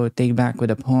to take back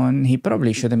with a pawn. He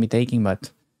probably shouldn't be taking,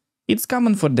 but it's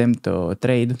common for them to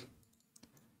trade.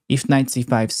 If knight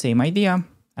c5, same idea.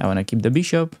 I want to keep the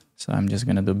bishop, so I'm just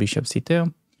going to do bishop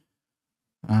c2.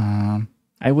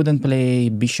 I wouldn't play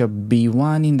bishop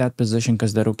b1 in that position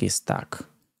because the rook is stuck.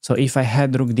 So if I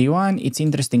had rook d1, it's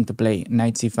interesting to play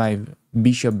knight c5,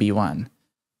 bishop b1.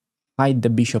 Hide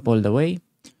the bishop all the way.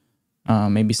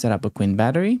 Maybe set up a queen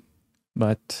battery.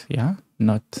 But yeah,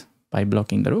 not by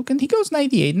blocking the rook. And he goes knight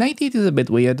e8. Knight e8 is a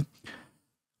bit weird.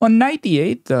 On knight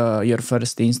e8, your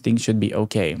first instinct should be,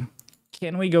 okay,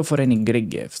 can we go for any Greek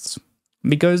gifts?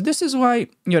 Because this is why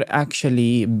you're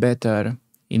actually better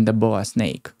in the boa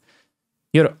snake.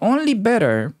 You're only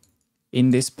better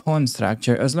in this pawn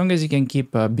structure as long as you can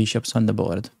keep bishops on the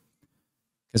board.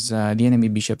 Because the enemy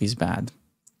bishop is bad.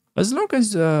 As long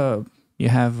as you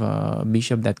have a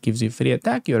bishop that gives you free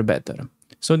attack, you're better.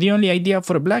 So the only idea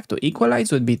for black to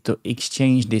equalize would be to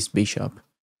exchange this bishop.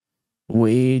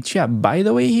 Which, yeah, by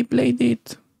the way he played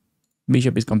it,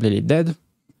 bishop is completely dead.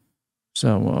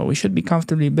 So we should be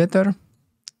comfortably better.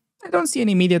 I don't see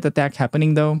any immediate attack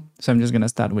happening though. So I'm just going to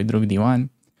start with rook d1.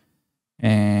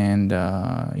 And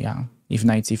yeah, if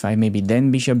knight c5, maybe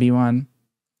then bishop b1.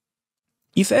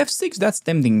 If f6, that's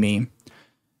tempting me.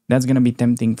 That's going to be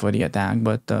tempting for the attack.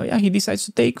 But yeah, he decides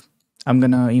to take. I'm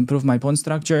going to improve my pawn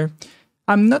structure.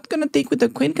 I'm not going to take with the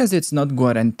queen because it's not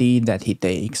guaranteed that he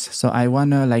takes. So I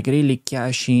want to like really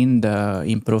cash in the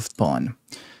improved pawn.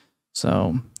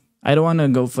 So I don't want to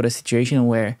go for a situation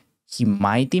where he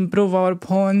might improve our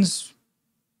pawns.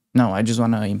 No, I just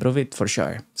want to improve it for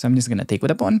sure. So I'm just going to take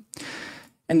with a pawn.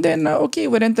 And then, okay,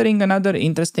 we're entering another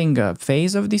interesting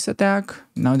phase of this attack.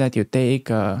 Now that you take,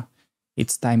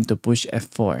 it's time to push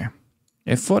f4.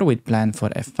 f4 with plan for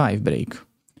f5 break.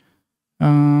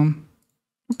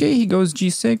 Okay, he goes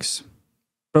g6.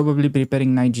 Probably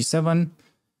preparing knight g7.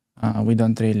 We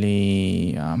don't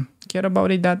really care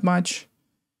about it that much.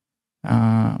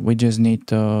 We just need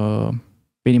to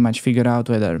pretty much figure out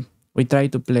whether we try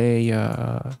to play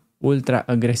ultra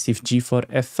aggressive g4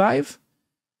 f5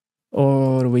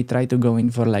 or we try to go in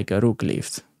for like a rook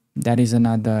lift. That is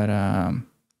another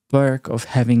perk of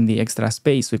having the extra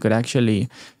space. We could actually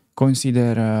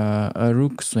consider a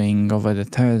rook swing over the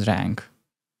third rank.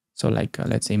 So like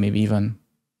let's say maybe even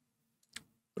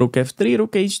rook f3,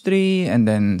 rook h3, and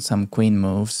then some queen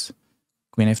moves.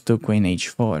 Queen f2, queen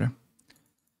h4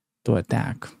 to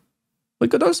attack. We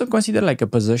could also consider like a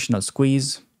positional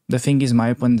squeeze. The thing is, my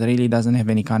opponent really doesn't have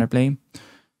any counterplay.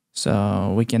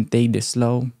 So we can take this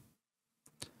slow.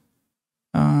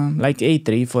 Like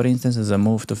a3, for instance, as a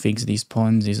move to fix these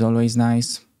pawns is always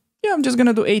nice. Yeah, I'm just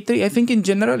gonna do a3. I think in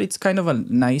general, it's kind of a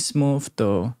nice move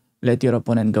to let your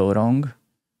opponent go wrong.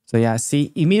 So yeah,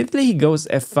 see, immediately he goes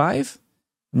f5,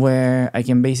 where I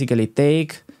can basically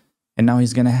take, and now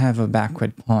he's gonna have a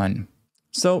backward pawn.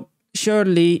 So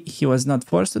surely he was not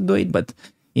forced to do it, but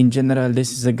in general,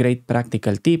 this is a great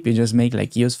practical tip. You just make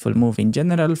like useful move in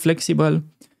general, flexible,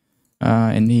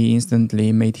 and he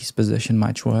instantly made his position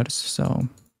much worse. So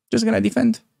just gonna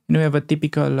defend. And we have a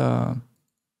typical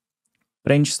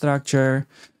range structure,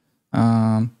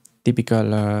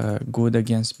 typical good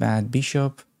against bad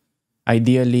bishop.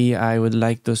 Ideally, I would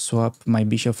like to swap my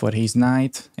bishop for his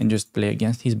knight and just play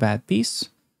against his bad piece.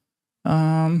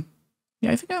 Yeah,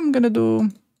 I think I'm gonna do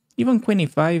even queen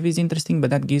e5 is interesting, but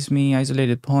that gives me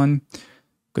isolated pawn.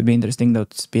 Could be interesting though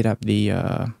to speed up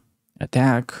the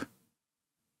attack.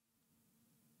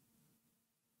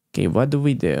 Okay, what do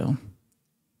we do?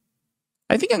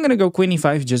 I think I'm gonna go queen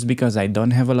e5 just because I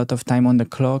don't have a lot of time on the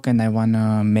clock and I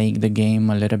wanna make the game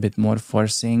a little bit more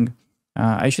forcing.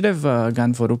 I should have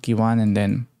gone for rook e1 and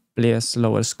then play a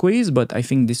slower squeeze, but I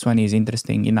think this one is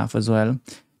interesting enough as well.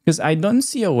 Because I don't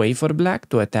see a way for black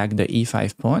to attack the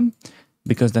e5 pawn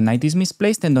because the knight is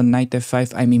misplaced, and on knight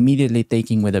f5 I'm immediately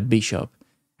taking with a bishop.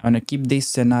 I wanna keep this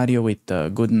scenario with a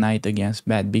good knight against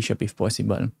bad bishop if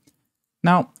possible.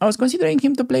 Now, I was considering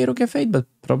him to play rook f8, but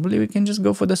probably we can just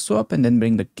go for the swap and then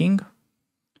bring the king.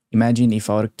 Imagine if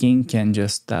our king can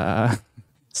just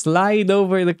slide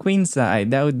over the queen side.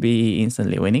 That would be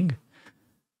instantly winning.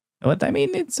 But I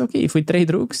mean, it's okay. If we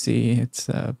trade rooks, it's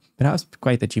perhaps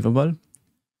quite achievable.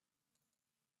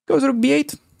 Goes rook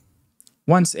b8.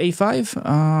 Once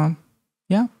a5.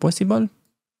 Yeah, possible.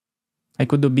 I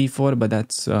could do b4, but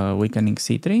that's weakening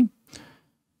c3.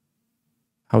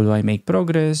 How do I make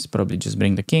progress? Probably just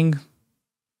bring the king.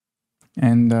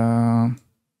 And on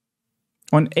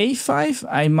a5,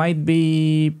 I might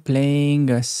be playing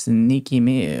a sneaky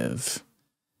move.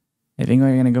 I think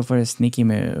we're going to go for a sneaky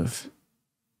move.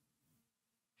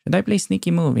 Should I play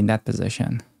sneaky move in that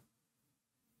position?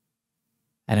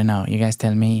 I don't know. You guys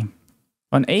tell me.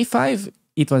 On a5,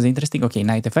 it was interesting. Okay,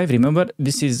 knight f5. Remember,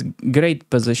 this is great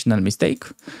positional mistake.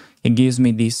 It gives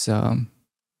me this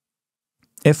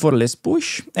effortless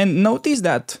push. And notice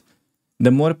that the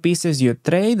more pieces you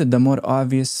trade, the more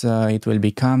obvious it will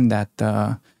become that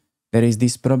there is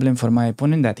this problem for my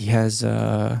opponent that he has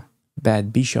a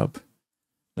bad bishop.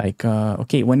 Like,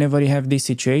 okay, whenever you have this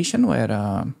situation where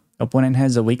opponent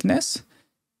has a weakness,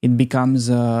 it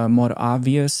becomes more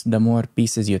obvious the more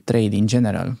pieces you trade in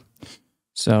general.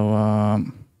 So,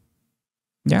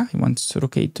 yeah, he wants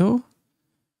rook a2.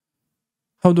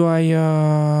 How do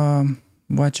I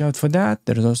watch out for that?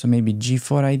 There's also maybe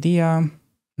g4 idea.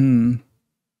 I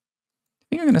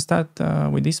think I'm gonna start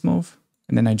with this move,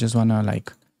 and then I just wanna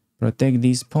like protect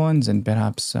these pawns and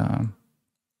perhaps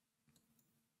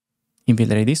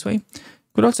infiltrate this way.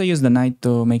 Could also use the knight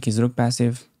to make his rook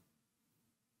passive.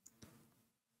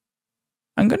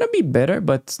 I'm gonna be better,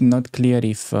 but not clear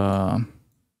if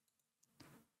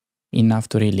enough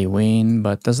to really win.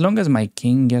 But as long as my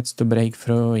king gets to break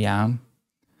through, yeah.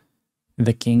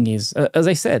 The king is, as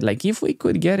I said, like if we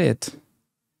could get it,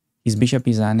 his bishop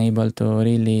is unable to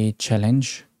really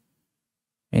challenge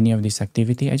any of this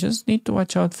activity. I just need to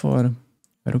watch out for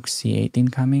rook c8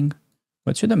 incoming,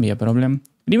 but shouldn't be a problem.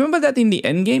 Remember that in the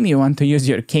endgame, you want to use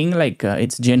your king like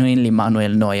it's genuinely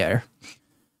Manuel Neuer.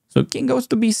 So king goes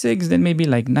to b6, then maybe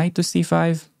like knight to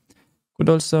c5. Could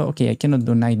also, okay, I cannot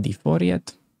do knight d4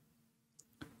 yet.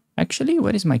 Actually,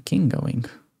 where is my king going?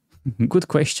 Good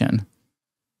question.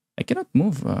 I cannot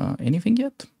move anything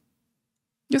yet.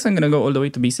 Guess I'm gonna go all the way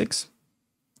to b6.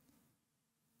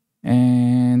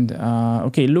 And,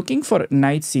 okay, looking for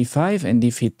knight c5, and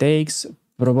if he takes,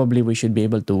 probably we should be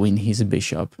able to win his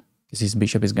bishop, because his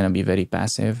bishop is gonna be very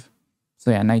passive.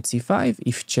 So yeah, knight c5,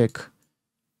 if check,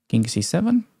 king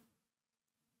c7.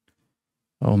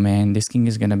 Oh man, this king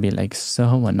is gonna be like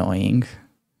so annoying.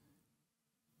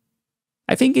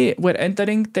 I think we're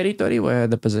entering territory where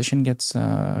the position gets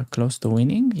close to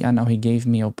winning. Yeah, now he gave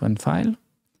me open file.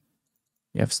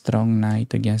 We have strong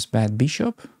knight against bad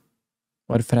bishop.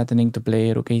 We're threatening to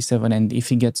play rook a7, and if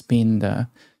he gets pinned,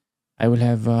 I will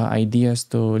have ideas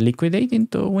to liquidate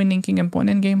into winning king and pawn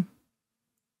endgame.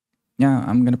 Yeah,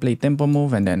 I'm gonna play tempo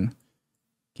move and then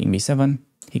king b7.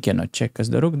 He cannot check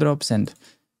because the rook drops, and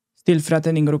still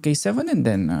threatening rook a7 and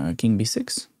then king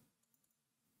b6.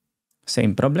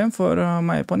 Same problem for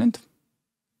my opponent.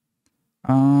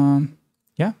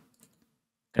 Yeah,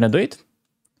 gonna do it.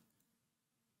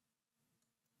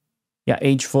 Yeah,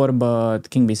 h4, but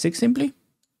king b6 simply.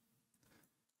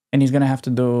 And he's gonna have to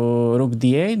do rook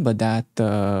d8, but that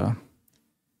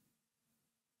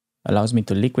allows me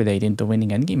to liquidate into winning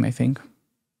endgame, I think.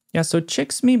 Yeah, so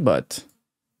checks me, but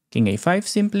king a5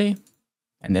 simply,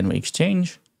 and then we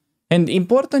exchange. And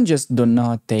important, just do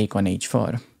not take on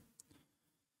h4.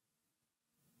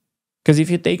 Because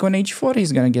if you take on h4,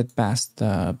 he's gonna get past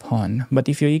the pawn. But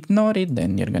if you ignore it,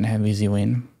 then you're gonna have easy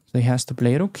win. So he has to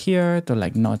play rook here to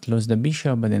like not lose the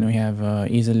bishop, but then we have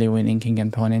easily winning king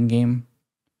and pawn endgame.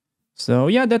 So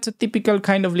yeah, that's a typical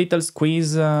kind of little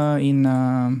squeeze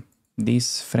in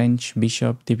these French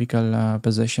bishop typical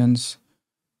positions.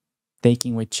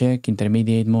 Taking with check,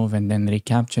 intermediate move, and then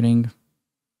recapturing.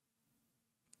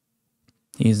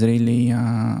 He's really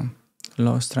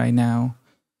lost right now.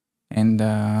 And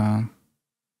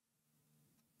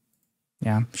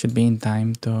yeah, should be in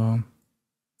time to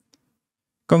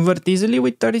convert easily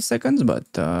with 30 seconds, but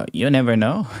you never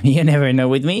know. You never know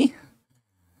with me.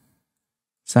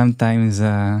 Sometimes,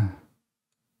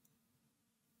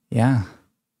 yeah.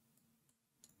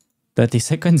 30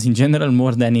 seconds in general,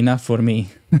 more than enough for me.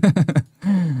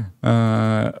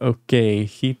 Okay,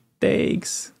 he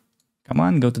takes. Come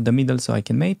on, go to the middle so I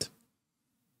can mate.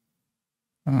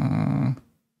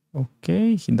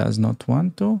 Okay, he does not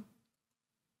want to.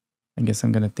 I guess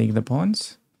I'm gonna take the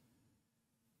pawns.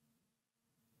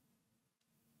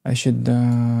 I should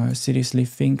seriously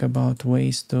think about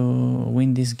ways to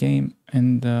win this game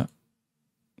and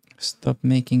stop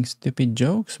making stupid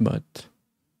jokes, but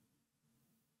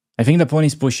I think the pawn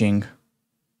is pushing.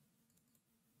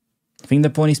 I think the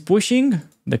pawn is pushing.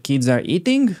 The kids are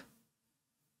eating.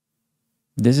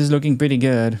 This is looking pretty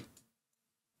good.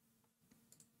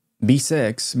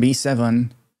 B6,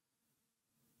 B7.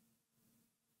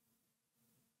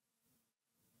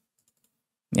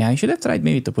 Yeah, I should have tried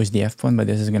maybe to push the f pawn, but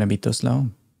this is gonna be too slow.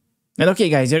 And okay,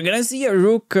 guys, you're gonna see a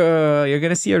rook. You're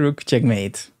gonna see a rook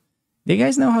checkmate. Do you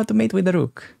guys know how to mate with a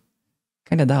rook?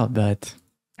 Kinda doubt, but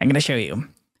I'm gonna show you.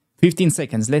 15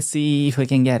 seconds. Let's see if we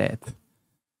can get it.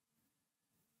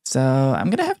 So I'm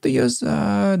gonna have to use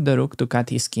the rook to cut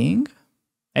his king.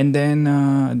 And then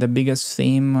the biggest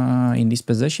theme in these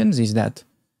positions is that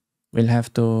we'll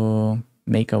have to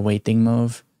make a waiting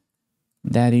move.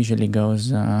 That usually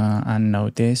goes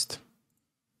unnoticed.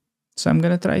 So I'm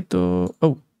gonna try to...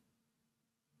 Oh.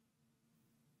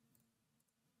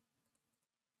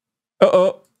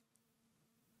 Uh-oh.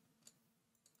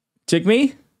 Check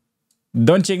me.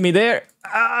 Don't check me there.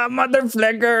 Ah, mother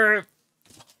flecker.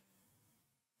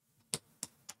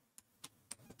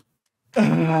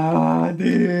 Ah,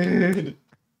 dude.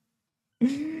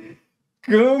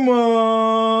 Come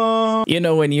on. You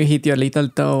know, when you hit your little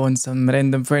toe on some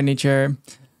random furniture,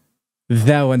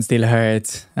 that one still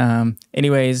hurts.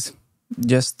 Anyways,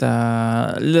 just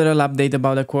a little update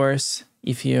about the course.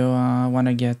 If you want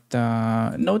to get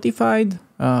notified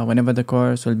whenever the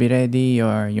course will be ready,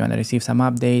 or you want to receive some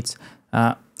updates,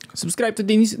 subscribe to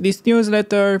this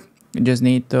newsletter. You just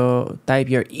need to type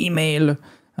your email,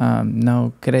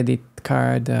 no credit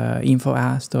card info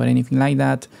asked or anything like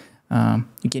that.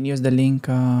 You can use the link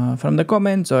from the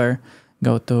comments or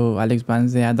go to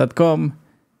alexbanzea.com.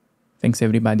 Thanks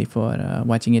everybody for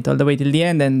watching it all the way till the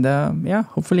end, and yeah,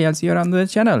 hopefully I'll see you around the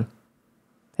channel.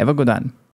 Have a good one.